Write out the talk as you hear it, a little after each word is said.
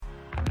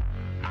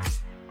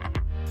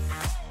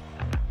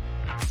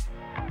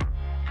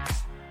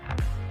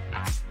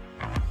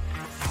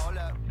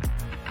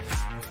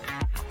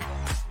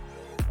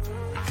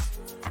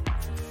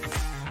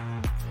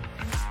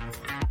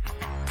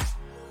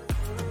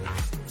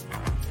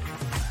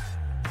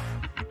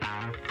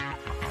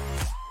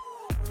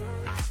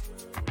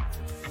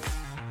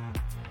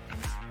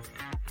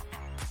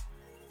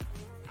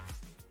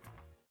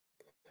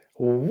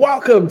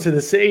Welcome to the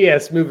Say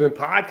Yes Movement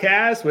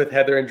podcast with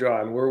Heather and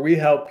John, where we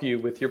help you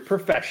with your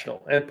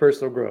professional and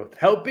personal growth,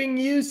 helping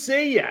you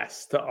say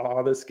yes to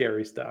all the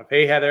scary stuff.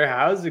 Hey, Heather,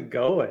 how's it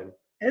going?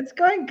 It's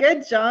going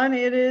good, John.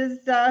 It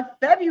is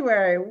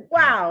February.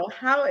 Wow,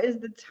 how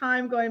is the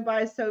time going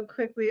by so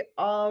quickly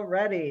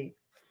already?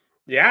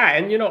 Yeah,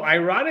 and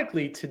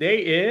ironically, today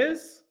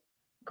is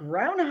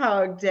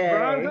Groundhog Day.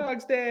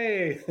 Groundhog's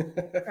Day.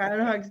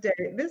 Groundhog's Day.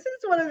 This is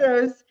one of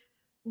those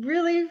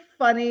really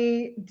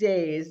funny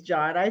days,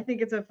 John. I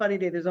think it's a funny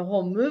day. There's a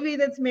whole movie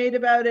that's made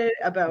about it,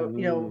 about,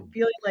 Mm,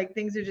 feeling like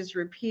things are just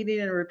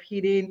repeating and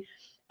repeating.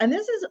 And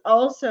this is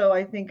also,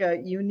 I think,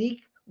 a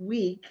unique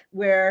week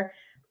where,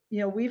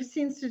 we've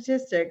seen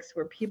statistics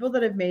where people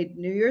that have made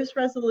New Year's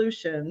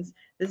resolutions,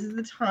 this is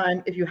the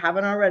time, if you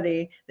haven't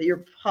already, that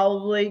you're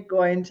probably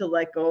going to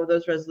let go of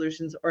those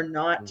resolutions or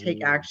not take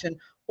mm, action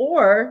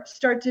or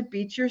start to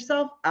beat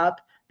yourself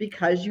up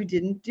because you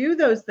didn't do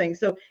those things.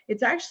 So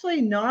it's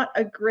actually not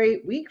a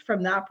great week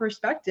from that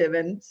perspective.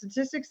 And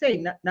statistics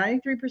say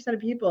 93% of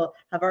people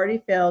have already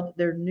failed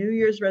their New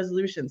Year's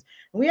resolutions.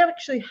 And we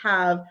actually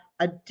have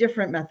a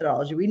different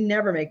methodology. We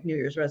never make New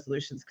Year's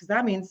resolutions because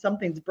that means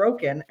something's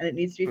broken and it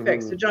needs to be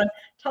fixed. So, mm. John,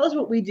 tell us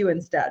what we do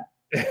instead.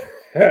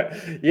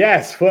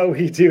 Yes, what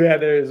we do,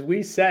 Heather, is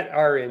we set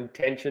our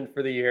intention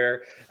for the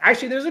year.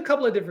 Actually, there's a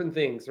couple of different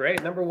things,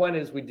 right? Number one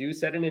is we do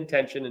set an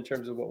intention in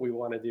terms of what we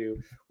want to do.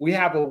 We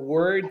have a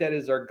word that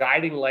is our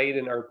guiding light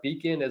and our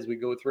beacon as we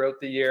go throughout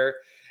the year.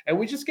 And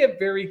we just get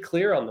very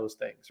clear on those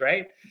things,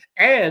 right?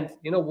 And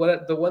you know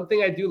what? The one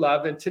thing I do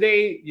love, and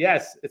today,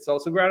 yes, it's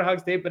also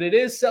Groundhog's Day, but it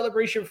is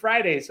Celebration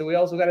Friday. So we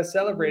also got to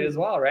celebrate as Mm.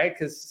 well, right?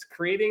 Because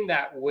creating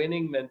that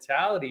winning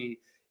mentality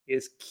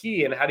is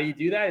key. And how do you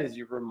do that? Is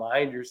you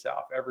remind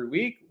yourself every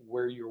week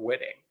where you're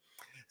winning.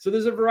 So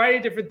there's a variety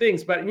of different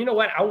things, but you know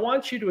what? I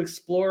want you to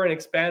explore and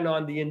expand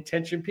on the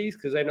intention piece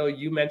because I know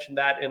you mentioned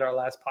that in our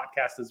last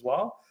podcast as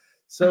well.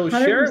 So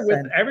share it with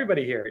 100%.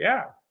 everybody here.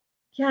 Yeah.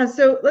 Yeah,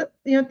 so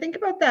think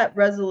about that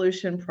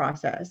resolution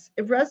process.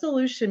 If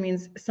resolution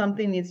means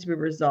something needs to be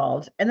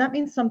resolved, and that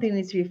means something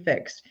needs to be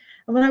fixed.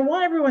 And what I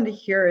want everyone to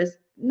hear is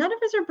none of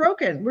us are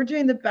broken. We're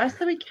doing the best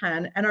that we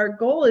can, and our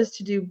goal is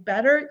to do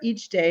better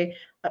each day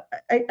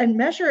and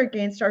measure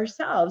against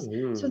ourselves.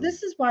 So Mm,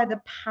 this is why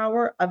the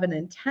power of an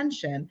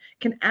intention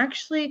can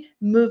actually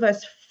move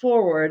us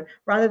forward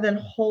rather than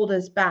hold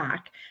us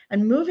back.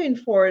 And moving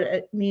forward,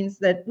 it means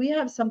that we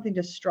have something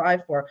to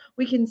strive for.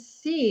 We can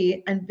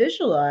see and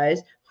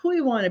visualize who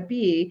we want to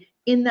be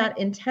in that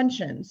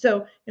intention.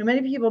 So,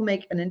 many people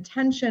make an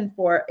intention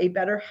for a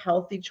better,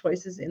 healthy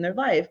choices in their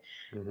life.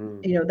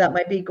 mhm. That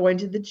might be going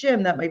to the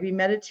gym, that might be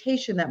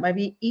meditation, that might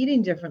be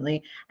eating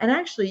differently. And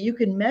actually, you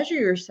can measure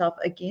yourself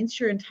against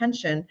your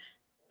intention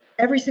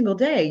every single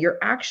day. Your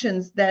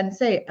actions then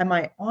say, am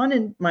I on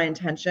in my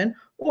intention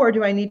or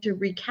do I need to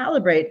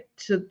recalibrate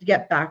to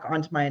get back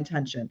onto my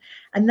intention?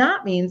 And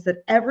that means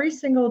that every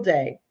single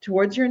day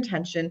towards your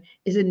intention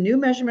is a new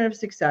measurement of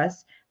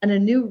success and a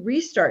new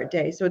restart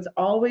day. So it's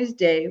always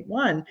day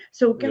one.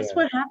 So guess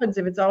Yeah. what happens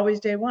if it's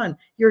always day one?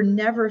 You're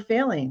never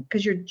failing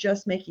because you're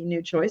just making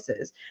new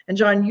choices. And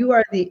John, you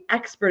are the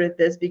expert at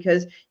this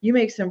because you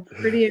make some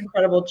pretty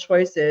incredible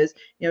choices,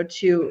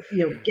 to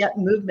get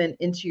movement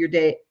into your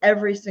day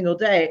every single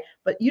day.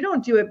 But you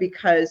don't do it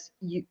because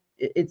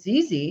it's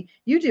easy.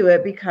 You do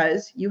it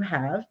because you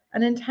have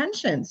an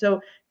intention.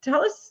 So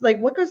tell us, like,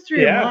 what goes through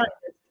your Yeah. mind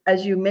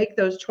as you make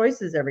those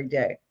choices every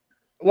day?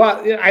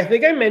 Well, I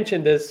think I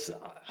mentioned this.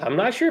 I'm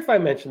not sure if I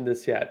mentioned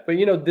this yet, but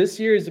this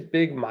year is a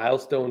big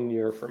milestone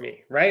year for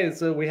me, right?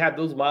 So we had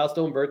those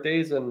milestone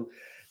birthdays, and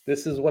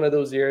this is one of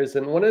those years.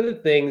 And one of the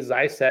things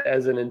I set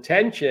as an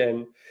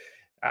intention,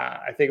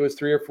 I think it was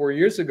 3 or 4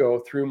 years ago,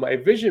 through my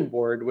vision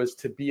board, was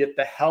to be at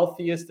the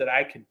healthiest that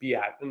I could be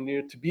at,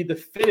 and to be the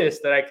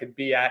fittest that I could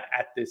be at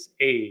this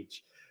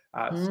age.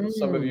 So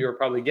some of you Mm. are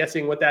probably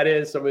guessing what that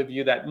is. Some of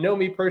you that know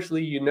me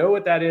personally, you know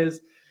what that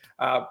is.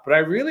 But I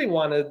really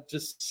want to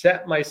just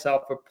set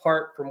myself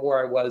apart from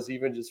where I was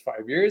even just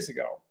 5 years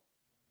ago.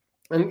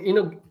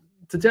 And,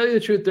 to tell you the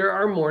truth, there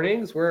are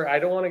mornings where I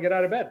don't want to get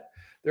out of bed.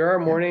 There are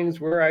Yeah. mornings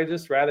where I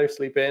just rather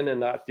sleep in and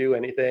not do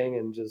anything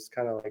and just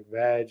kind of like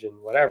veg and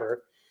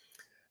whatever.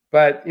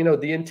 But,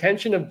 the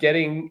intention of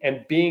getting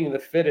and being the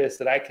fittest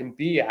that I can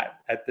be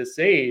at this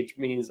age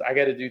means I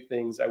got to do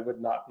things I would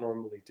not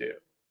normally do.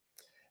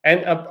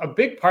 And a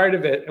big part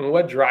of it and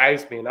what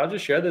drives me, and I'll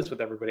just share this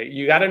with everybody,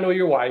 you got to know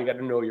your why, you got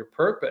to know your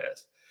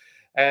purpose.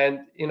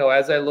 And,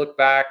 as I look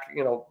back,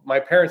 my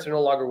parents are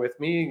no longer with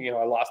me.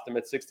 I lost them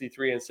at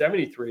 63 and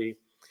 73.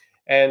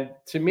 And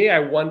to me, I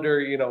wonder,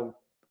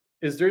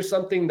 is there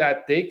something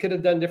that they could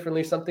have done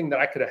differently, something that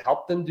I could have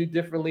helped them do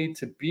differently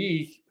to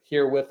be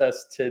here with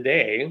us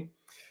today?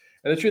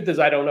 And the truth is,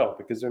 I don't know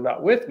because they're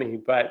not with me.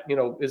 But,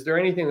 is there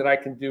anything that I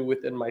can do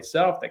within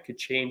myself that could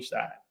change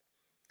that?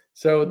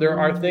 So there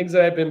are Mm. things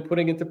that I've been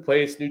putting into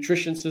place.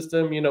 Nutrition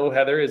system,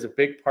 Heather, is a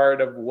big part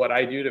of what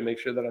I do to make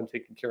sure that I'm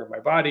taking care of my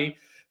body.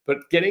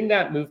 But getting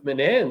that movement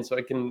in so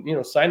I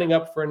can, signing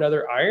up for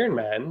another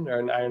Ironman or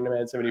an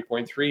Ironman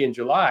 70.3 in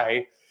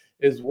July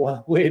is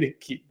one way to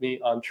keep me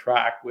on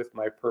track with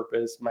my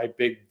purpose, my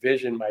big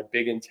vision, my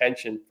big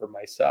intention for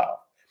myself.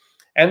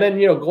 And then,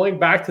 going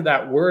back to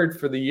that word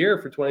for the year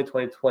for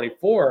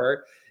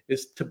 2024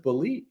 is to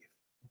believe,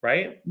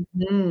 right?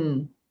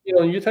 Mhm.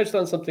 You touched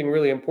on something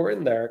really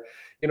important there.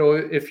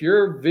 If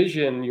your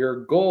vision,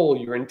 your goal,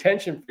 your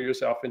intention for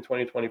yourself in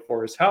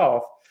 2024 is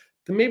health,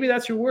 then maybe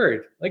that's your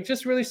word. Like,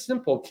 just really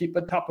simple, keep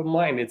it top of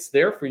mind. It's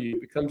there for you,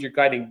 it becomes your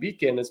guiding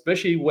beacon,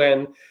 especially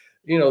when,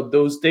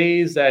 those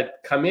days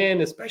that come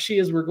in, especially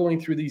as we're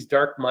going through these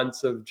dark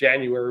months of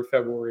January,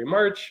 February,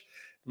 March,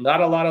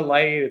 not a lot of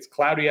light. It's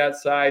cloudy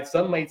outside.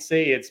 Some might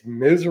say it's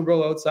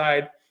miserable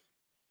outside.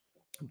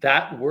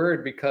 That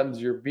word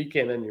becomes your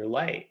beacon and your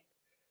light.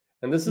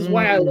 And this is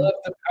why I Mm. love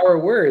the power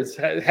of words.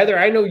 Heather,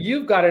 I know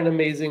you've got an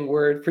amazing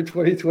word for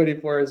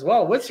 2024 as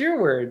well. What's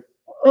your word?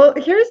 Well,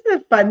 here's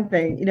the fun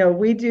thing.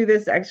 We do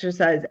this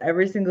exercise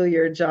every single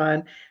year,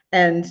 John.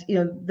 And,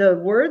 the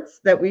words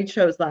that we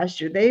chose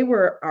last year, they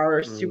were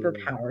our Mm,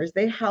 superpowers.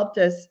 They helped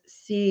us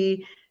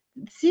see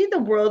the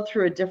world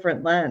through a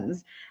different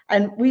lens.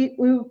 And we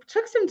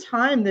took some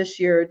time this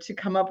year to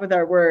come up with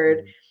our word.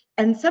 mm,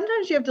 And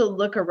sometimes you have to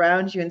look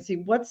around you and see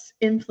what's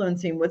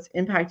influencing, what's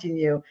impacting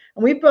you.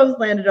 And we both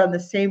landed on the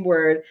same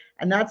word.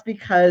 And that's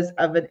because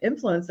of an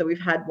influence that we've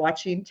had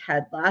watching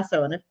Ted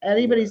Lasso. And if yeah.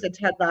 anybody's a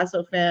Ted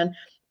Lasso fan,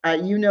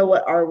 you know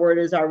what our word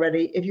is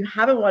already. If you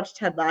haven't watched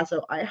Ted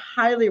Lasso, I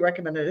highly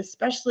recommend it,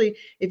 especially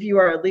if you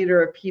are a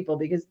leader of people,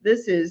 because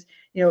this is,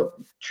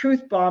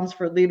 truth bombs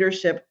for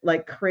leadership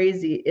like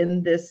crazy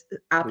in this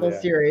Apple Yeah.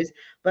 series.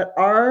 But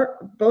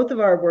both of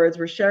our words,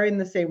 we're sharing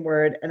the same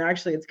word, and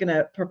actually it's going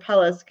to propel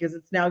us because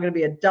it's now going to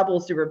be a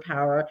double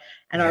superpower.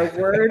 And our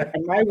word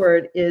and my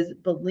word is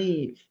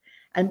believe.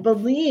 And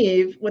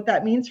believe, what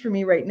that means for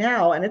me right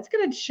now, and it's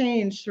going to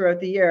change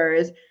throughout the year,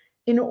 is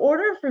in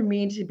order for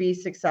me to be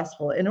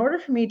successful, in order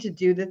for me to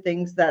do the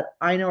things that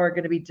I know are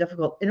going to be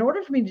difficult, in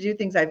order for me to do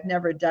things I've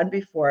never done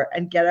before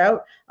and get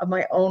out of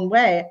my own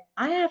way,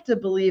 I have to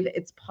believe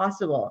it's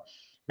possible.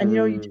 And,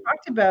 you Mm,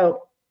 talked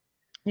about,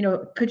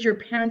 could your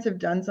parents have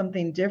done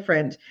something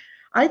different?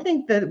 I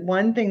think that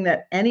one thing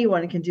that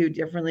anyone can do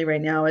differently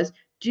right now is,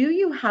 do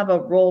you have a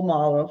role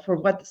model for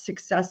what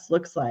success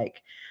looks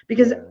like?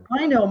 Because yeah.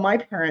 I know my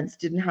parents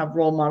didn't have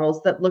role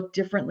models that looked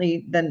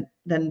differently than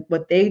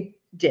what they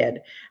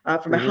did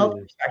from a health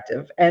Mhm.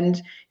 perspective.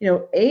 And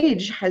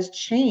age has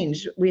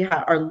changed. We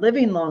are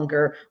living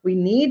longer. We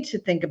need to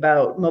think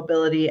about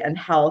mobility and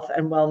health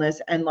and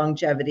wellness and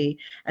longevity.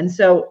 And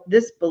so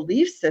this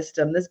belief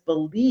system, this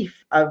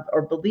belief of,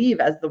 or believe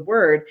as the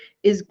word,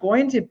 is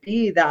going to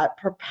be that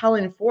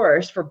propelling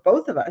force for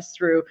both of us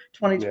through Yeah.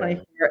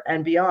 2024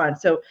 and beyond.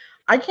 So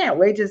I can't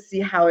wait to see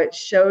how it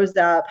shows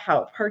up,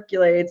 how it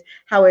percolates,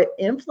 how it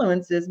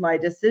influences my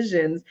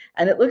decisions.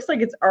 And it looks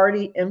like it's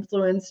already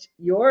influenced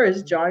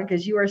yours, John,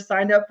 because you are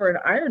signed up for an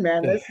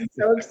Ironman. This is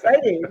so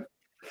exciting.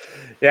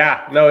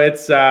 Yeah, no,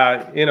 it's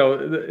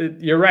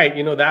you're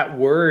right. That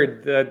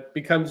word that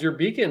becomes your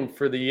beacon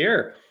for the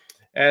year.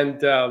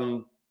 And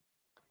as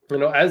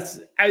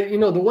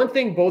the one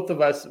thing both of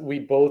us we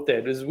both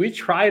did is we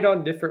tried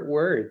on different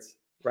words,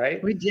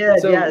 right? We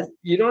did, yes. So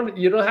you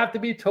don't have to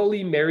be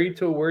totally married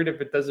to a word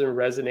if it doesn't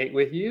resonate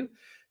with you.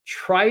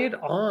 Try it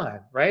on,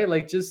 right?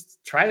 Like,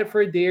 just try it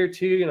for a day or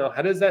two.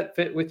 How does that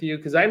fit with you?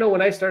 Because I know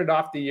when I started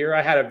off the year,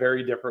 I had a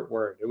very different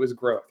word. It was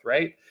growth,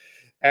 right?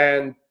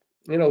 And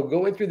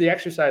going through the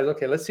exercise,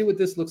 okay, let's see what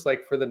this looks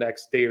like for the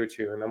next day or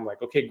two. And I'm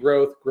like, okay,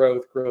 growth,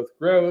 growth, growth,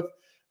 growth.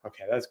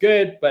 Okay, that's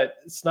good, but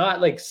it's not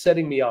like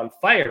setting me on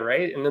fire,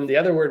 right? And then the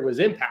other word was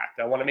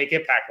impact. I want to make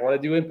impact. I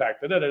want to do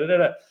impact. Da, da, da, da,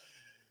 da.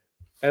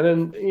 And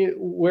then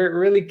where it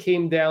really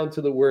came down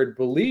to the word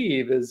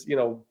believe is,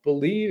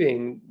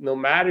 believing no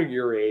matter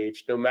your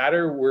age, no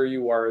matter where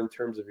you are in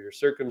terms of your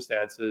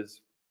circumstances,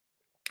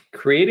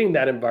 creating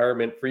that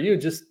environment for you,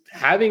 just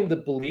having the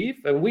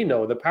belief. And we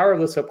know the power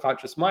of the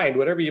subconscious mind,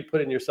 whatever you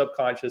put in your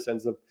subconscious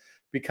ends up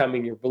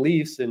becoming your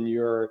beliefs and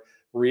your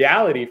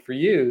reality for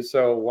you.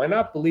 So why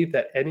not believe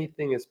that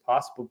anything is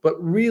possible?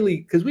 But really,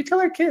 because we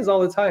tell our kids all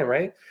the time,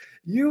 right?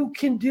 You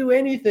can do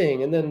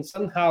anything. And then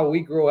somehow we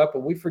grow up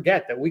and we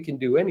forget that we can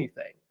do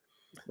anything.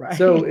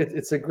 So Right.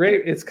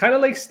 it's kind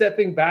of like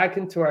stepping back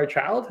into our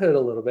childhood a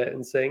little bit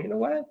and saying, you know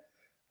what?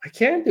 I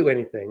can't do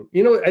anything.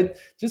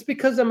 Just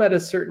because I'm at a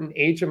certain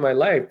age in my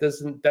life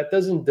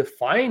doesn't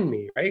define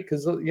me, right?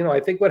 Because I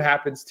think what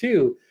happens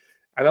too,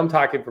 and I'm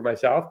talking for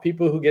myself,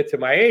 people who get to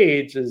my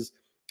age is,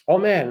 oh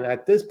man,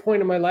 at this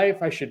point in my life,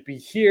 I should be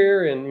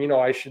here, and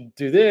I should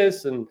do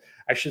this, and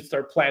I should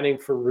start planning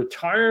for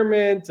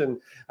retirement,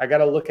 and I got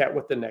to look at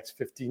what the next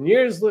 15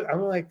 years look.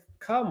 I'm like,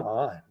 come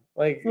on,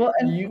 like, Well,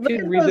 and you look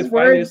can at those redefine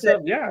words that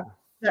yourself. Yeah.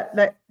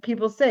 that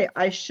people say,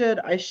 I should,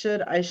 I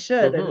should, I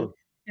should. And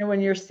Hmm. when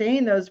you're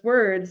saying those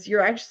words,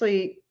 you're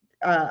actually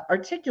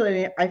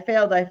articulating, I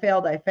failed, I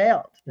failed, I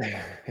failed.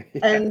 Yeah.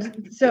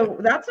 And so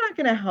that's not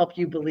going to help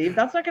you believe.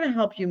 That's not going to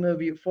help you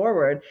move you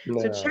forward.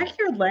 So check No.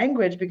 your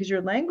language, because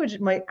your language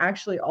might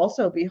actually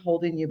also be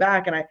holding you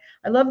back. And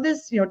I love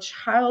this,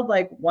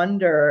 childlike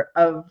wonder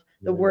of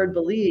the word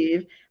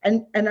believe.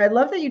 And I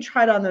love that you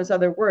tried on those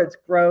other words,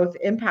 growth,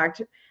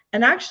 impact.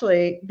 And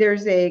actually,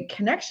 there's a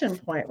connection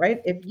point,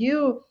 right? If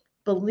you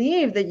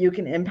believe that you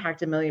can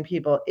impact 1 million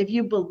people, if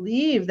you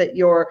believe that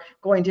you're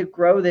going to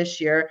grow this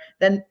year,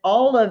 then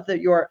all of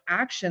your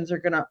actions are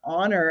going to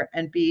honor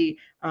and be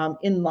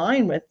in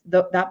line with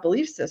that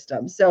belief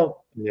system. So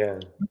Yeah.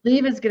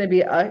 believe is going to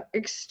be an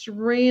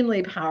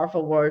extremely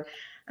powerful word.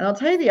 And I'll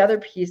tell you the other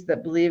piece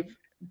that believe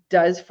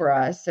does for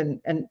us,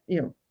 and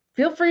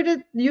feel free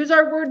to use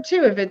our word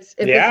too if this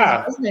is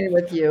resonating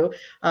with you.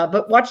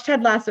 But watch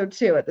Ted Lasso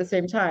too at the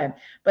same time.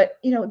 But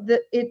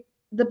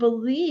the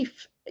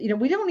belief,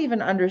 we don't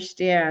even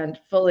understand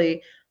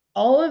fully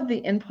all of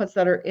the inputs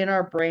that are in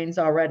our brains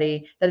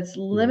already, that it's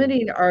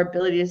limiting our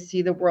ability to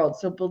see the world.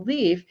 So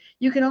belief,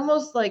 you can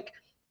almost like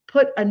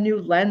put a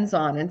new lens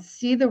on and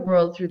see the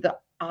world through the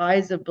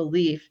eyes of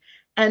belief.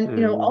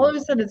 And all of a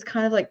sudden it's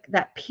kind of like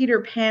that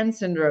Peter Pan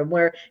syndrome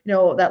where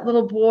that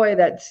little boy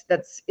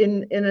that's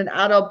in an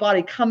adult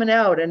body coming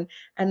out,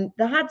 and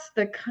that's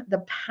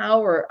the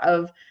power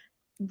of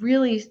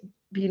really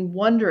being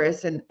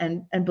wondrous and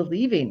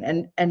believing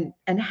and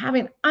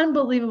having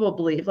unbelievable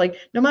belief, like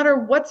no matter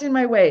what's in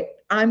my way,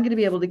 I'm going to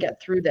be able to get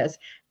through this.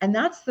 And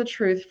that's the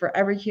truth for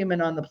every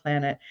human on the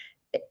planet.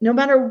 No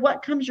matter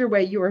what comes your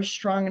way, you are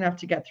strong enough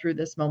to get through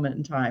this moment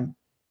in time.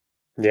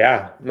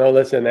 Yeah, no,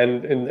 listen,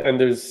 and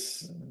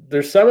there's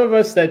some of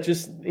us that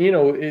just,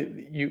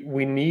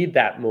 we need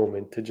that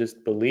moment to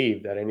just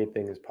believe that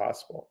anything is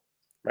possible,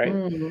 right?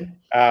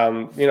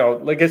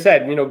 Like I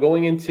said,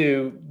 going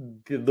into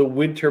the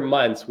winter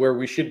months where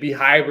we should be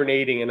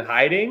hibernating and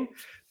hiding,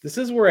 this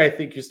is where I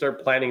think you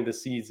start planting the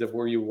seeds of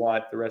where you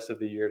want the rest of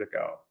the year to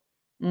go.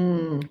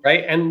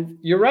 Right. And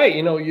you're right.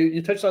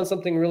 You touched on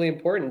something really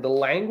important, the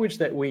language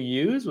that we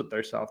use with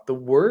ourselves, the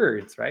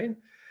words, right?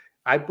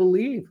 I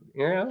believe,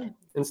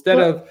 instead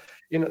of,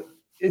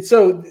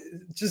 so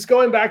just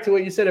going back to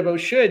what you said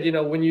about should,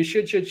 when you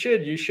should,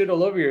 you should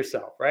all over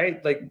yourself,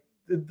 right? Like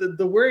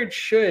the word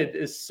should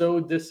is so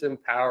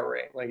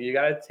disempowering. Like you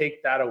got to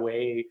take that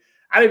away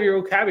out of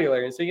your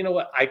vocabulary and say, you know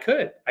what, I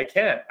could, I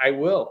can, I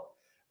will,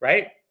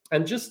 right?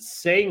 And just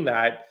saying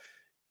that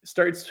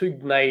starts to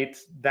ignite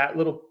that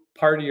little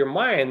part of your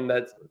mind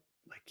that's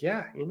like,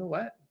 yeah, you know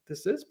what?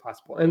 This is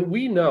possible. And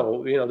we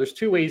know, there's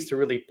two ways to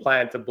really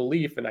plant a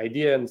belief, an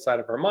idea inside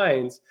of our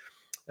minds.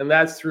 And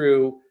that's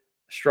through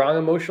strong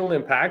emotional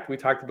impact. We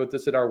talked about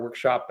this at our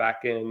workshop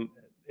back in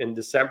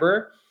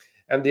December.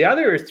 And the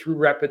other is through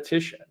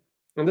repetition.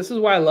 And this is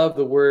why I love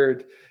the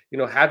word,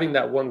 having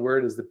that one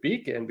word as the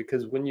beacon,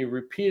 because when you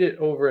repeat it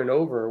over and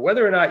over,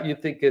 whether or not you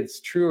think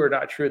it's true or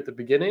not true at the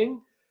beginning,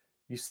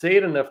 you say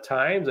it enough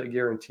times, I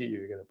guarantee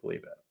you're going to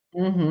believe it.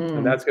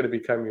 And that's going to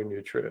become your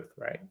new truth,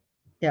 right?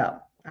 Yeah,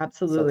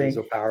 absolutely.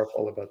 Something so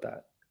powerful about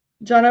that.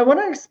 John, I want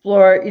to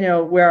explore,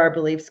 where our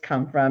beliefs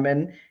come from.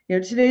 And,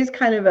 today's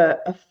kind of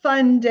a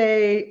fun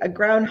day. A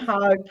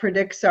groundhog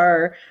predicts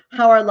how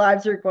our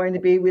lives are going to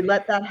be. We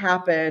let that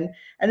happen.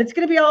 And it's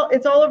going to be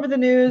it's all over the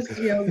news.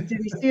 Did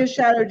he see a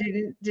shadow?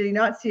 Did he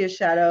not see a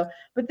shadow?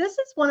 But this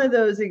is one of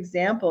those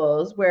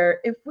examples where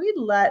if we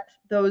let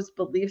those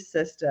belief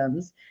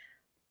systems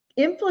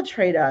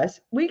infiltrate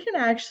us, we can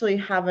actually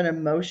have an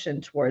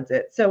emotion towards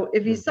it. So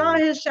if he saw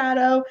his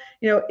shadow,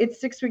 it's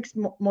 6 weeks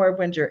more of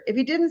winter. If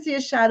he didn't see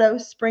a shadow,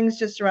 spring's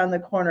just around the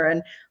corner.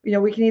 And,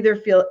 we can either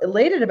feel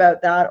elated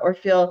about that or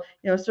feel,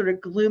 sort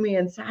of gloomy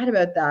and sad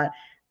about that.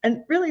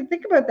 And really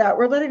think about that.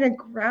 We're letting a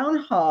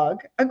groundhog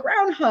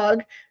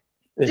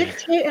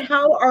dictate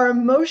how our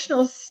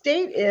emotional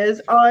state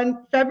is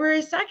on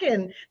February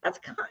 2nd. That's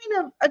kind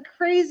of a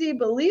crazy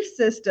belief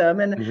system.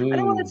 And I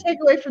don't want to take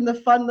away from the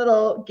fun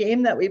little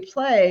game that we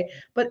play,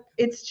 but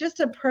it's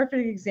just a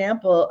perfect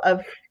example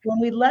of when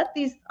we let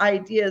these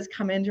ideas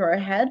come into our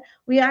head,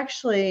 we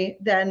actually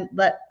then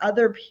let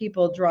other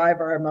people drive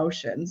our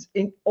emotions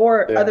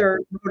or other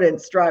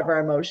rodents drive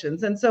our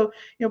emotions. And so,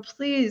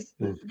 please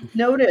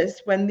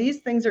notice when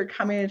these things are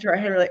coming into our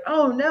head, we're like,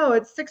 oh no,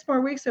 it's 6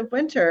 more weeks of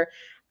winter.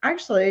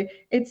 Actually,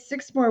 it's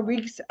 6 more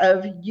weeks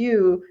of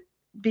you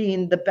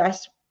being the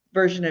best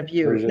version of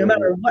you, no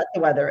matter what the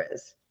weather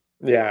is.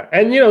 Yeah.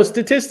 And,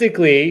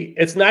 statistically,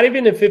 it's not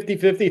even a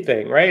 50-50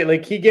 thing, right?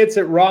 Like he gets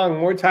it wrong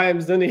more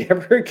times than he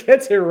ever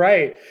gets it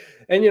right.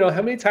 And,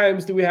 how many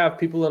times do we have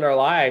people in our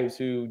lives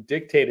who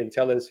dictate and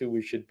tell us who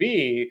we should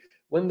be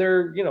when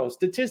they're,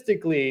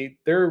 statistically,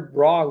 they're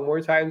wrong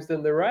more times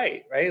than they're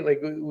right? Like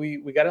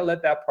we got to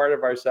let that part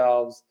of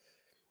ourselves,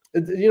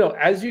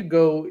 as you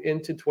go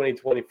into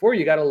 2024,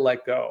 you got to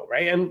let go,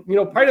 right? And,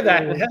 part of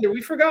that, and Heather,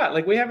 we forgot,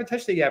 like we haven't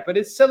touched it yet, but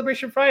it's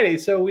Celebration Friday.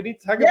 So we need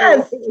to talk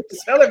about what we're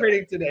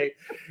celebrating today.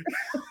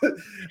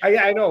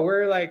 I know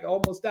we're like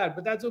almost done,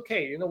 but that's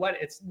okay. You know what?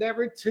 It's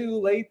never too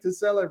late to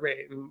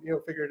celebrate, and,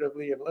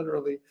 figuratively and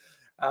literally.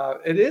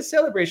 It is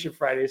Celebration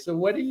Friday. So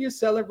what are you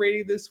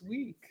celebrating this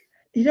week?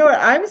 You know what?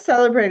 I'm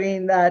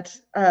celebrating that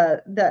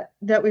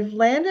we've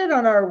landed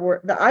on our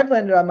word. That I've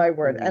landed on my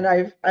word, and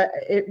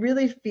it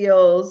really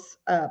feels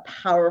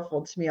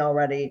powerful to me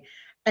already,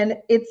 and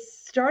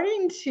it's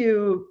starting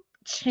to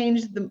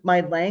change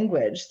my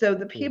language. So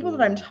the people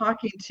that I'm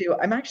talking to,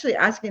 I'm actually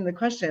asking the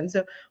question,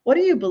 so what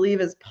do you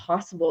believe is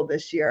possible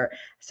this year?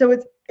 So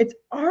it's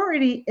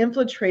already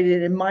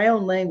infiltrated in my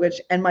own language,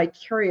 and my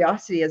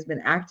curiosity has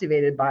been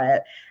activated by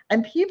it.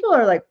 And people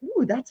are like,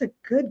 ooh, that's a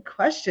good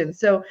question.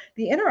 So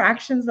the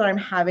interactions that I'm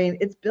having,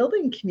 it's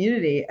building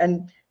community.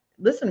 And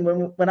listen,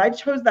 when I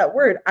chose that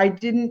word, I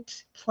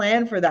didn't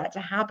plan for that to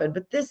happen.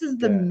 But this is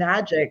the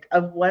magic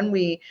of when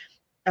we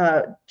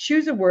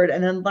choose a word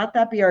and then let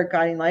that be our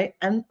guiding light.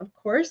 And of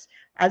course,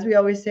 as we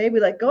always say, we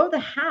let go of the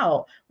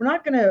how. We're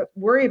not going to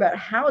worry about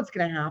how it's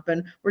going to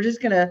happen. We're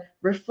just going to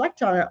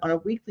reflect on it on a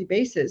weekly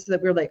basis so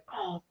that we're like,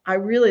 oh, I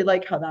really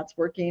like how that's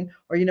working.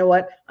 Or you know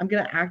what? I'm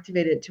going to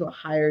activate it to a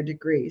higher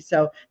degree.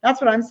 So that's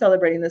what I'm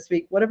celebrating this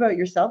week. What about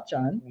yourself,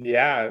 John?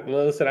 Yeah,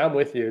 well, listen, I'm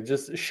with you.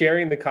 Just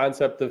sharing the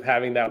concept of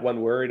having that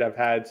one word. I've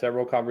had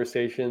several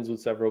conversations with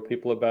several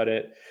people about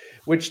it,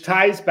 which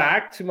ties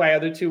back to my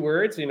other two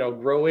words,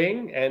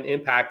 growing and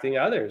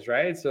impacting others,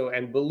 right? So,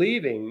 and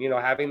believing,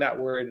 having that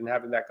word and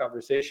having that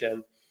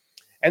conversation,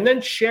 and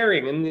then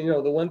sharing. And,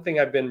 the one thing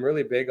I've been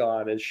really big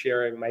on is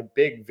sharing my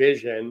big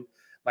vision,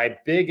 my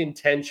big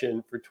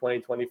intention for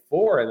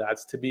 2024. And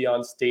that's to be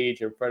on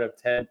stage in front of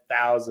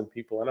 10,000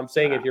 people. And I'm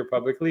saying it here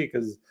publicly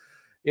because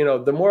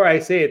the more I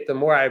say it, the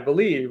more I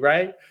believe,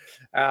 right?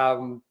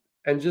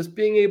 And just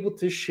being able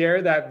to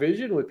share that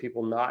vision with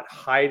people, not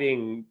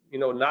hiding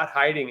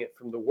it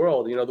from the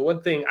world. The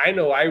one thing I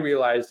know I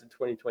realized in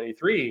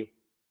 2023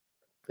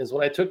 is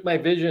when I took my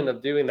vision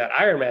of doing that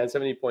Ironman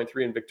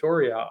 70.3 in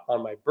Victoria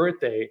on my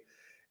birthday,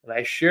 and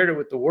I shared it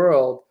with the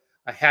world,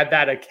 I had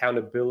that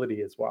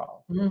accountability as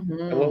well.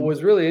 And what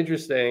was really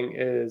interesting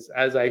is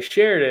as I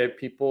shared it,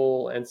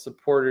 people and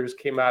supporters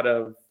came out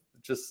of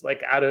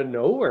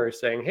nowhere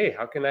saying, hey,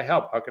 how can I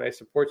help? How can I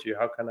support you?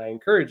 How can I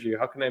encourage you?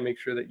 How can I make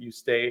sure that you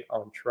stay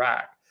on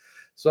track?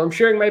 So I'm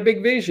sharing my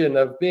big vision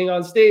of being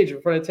on stage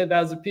in front of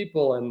 10,000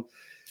 people. And,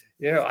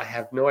 I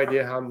have no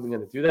idea how I'm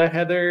going to do that,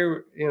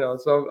 Heather.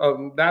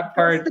 So that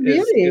part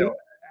is,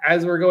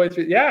 as we're going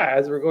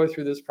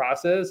through this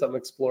process, I'm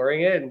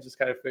exploring it and just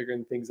kind of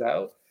figuring things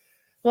out.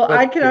 Well,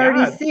 I can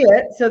already see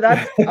it. So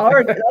that's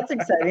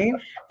exciting.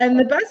 And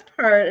the best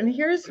part, and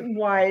here's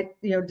why,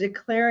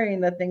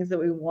 declaring the things that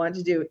we want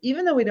to do,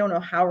 even though we don't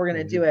know how we're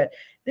going to do it,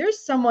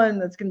 there's someone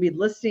that's going to be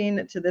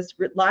listening to this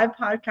live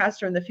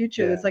podcast or in the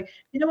future that's like,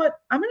 you know what,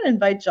 I'm going to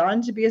invite John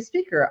to be a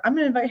speaker. I'm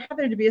going to invite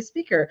Heather to be a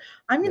speaker.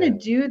 I'm going to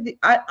do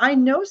I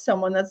know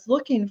someone that's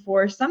looking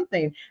for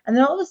something. And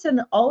then all of a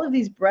sudden, all of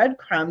these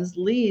breadcrumbs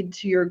lead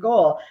to your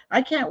goal.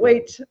 I can't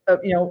wait,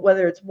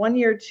 whether it's 1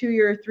 year, 2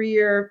 year, 3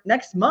 year,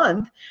 next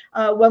month,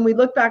 when we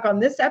look back on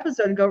this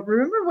episode and go,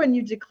 remember when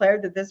you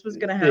declared that this was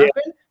going to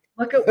happen?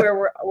 Look at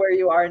where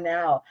you are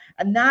now.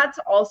 And that's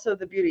also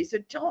the beauty. So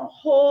don't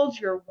hold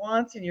your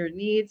wants and your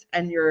needs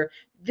and your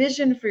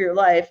vision for your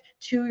life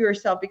to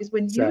yourself, because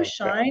when you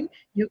shine,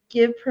 you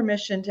give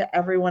permission to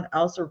everyone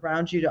else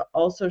around you to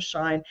also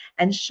shine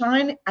and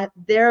shine at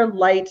their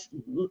light,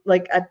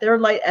 like at their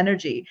light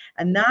energy.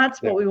 And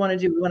that's what we want to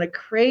do. We want to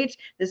create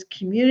this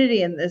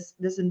community and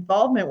this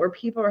involvement where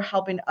people are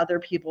helping other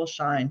people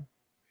shine.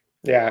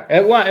 Yeah.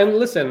 And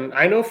listen,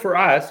 I know for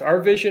us, our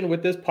vision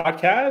with this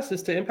podcast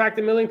is to impact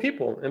 1 million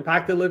people,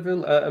 impact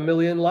a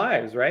million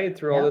lives, right?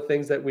 Through all the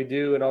things that we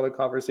do and all the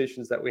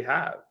conversations that we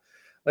have.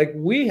 Like,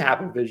 we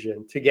have a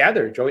vision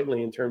together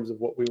jointly in terms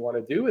of what we want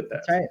to do with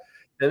this. That's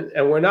right.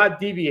 And we're not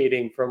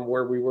deviating from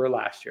where we were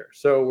last year.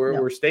 So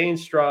we're staying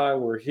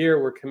strong. We're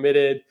here. We're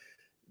committed.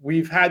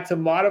 We've had to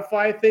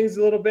modify things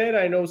a little bit.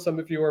 I know some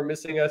of you are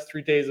missing us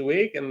 3 days a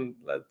week, and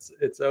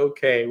it's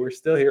okay. We're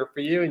still here for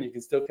you, and you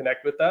can still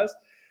connect with us.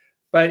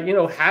 But,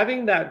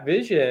 having that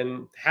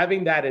vision,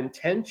 having that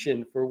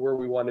intention for where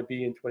we want to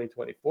be in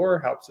 2024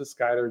 helps us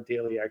guide our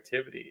daily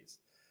activities.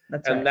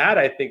 And that,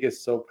 I think,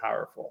 is so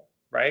powerful,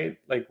 right?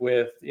 Like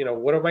with,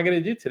 what am I going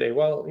to do today?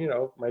 Well,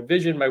 my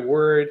vision, my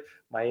word,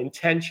 my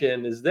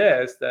intention is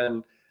this,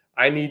 then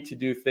I need to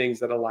do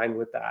things that align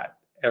with that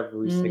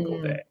every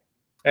single day.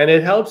 And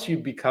it helps you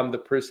become the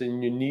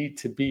person you need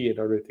to be in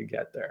order to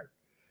get there.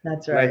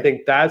 That's right. And I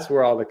think that's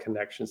where all the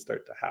connections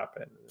start to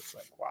happen. It's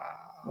like,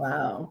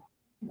 wow.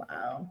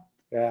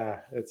 Yeah,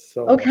 it's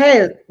so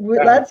okay.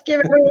 Let's give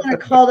everyone a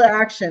call to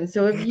action.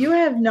 So if you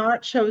have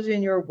not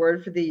chosen your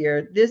word for the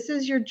year, this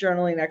is your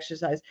journaling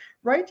exercise.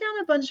 Write down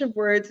a bunch of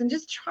words and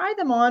just try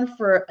them on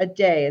for a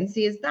day and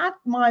see, is that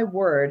my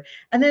word?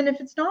 And then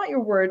if it's not your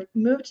word,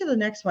 move to the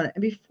next one.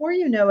 And before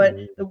you know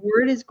it, the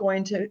word is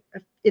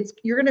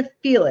you're going to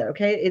feel it.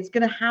 Okay. It's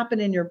going to happen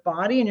in your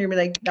body and you're going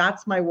to be like,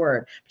 that's my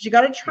word. But you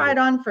got to try it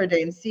on for a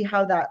day and see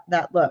how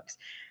that looks.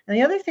 And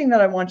the other thing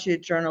that I want you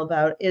to journal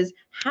about is,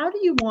 how do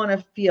you want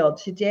to feel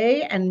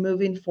today and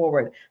moving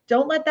forward?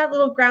 Don't let that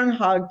little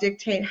groundhog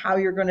dictate how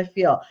you're going to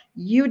feel.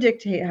 You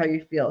dictate how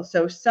you feel.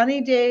 So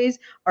sunny days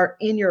are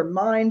in your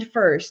mind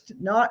first,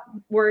 not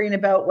worrying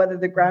about whether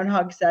the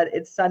groundhog said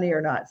it's sunny or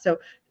not. So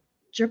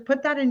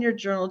put that in your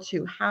journal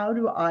too. How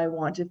do I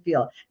want to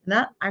feel? And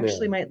that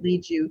actually might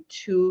lead you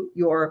to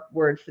your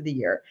word for the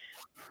year.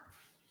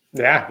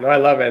 Yeah, no, I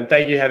love it. And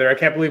thank you, Heather. I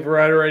can't believe we're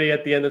already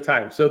at the end of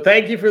time. So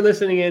thank you for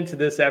listening in to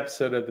this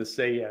episode of the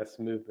Say Yes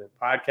Movement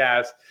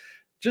podcast.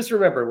 Just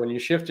remember, when you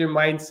shift your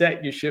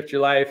mindset, you shift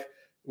your life.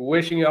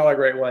 Wishing you all a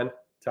great one.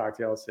 Talk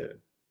to you all soon.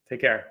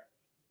 Take care.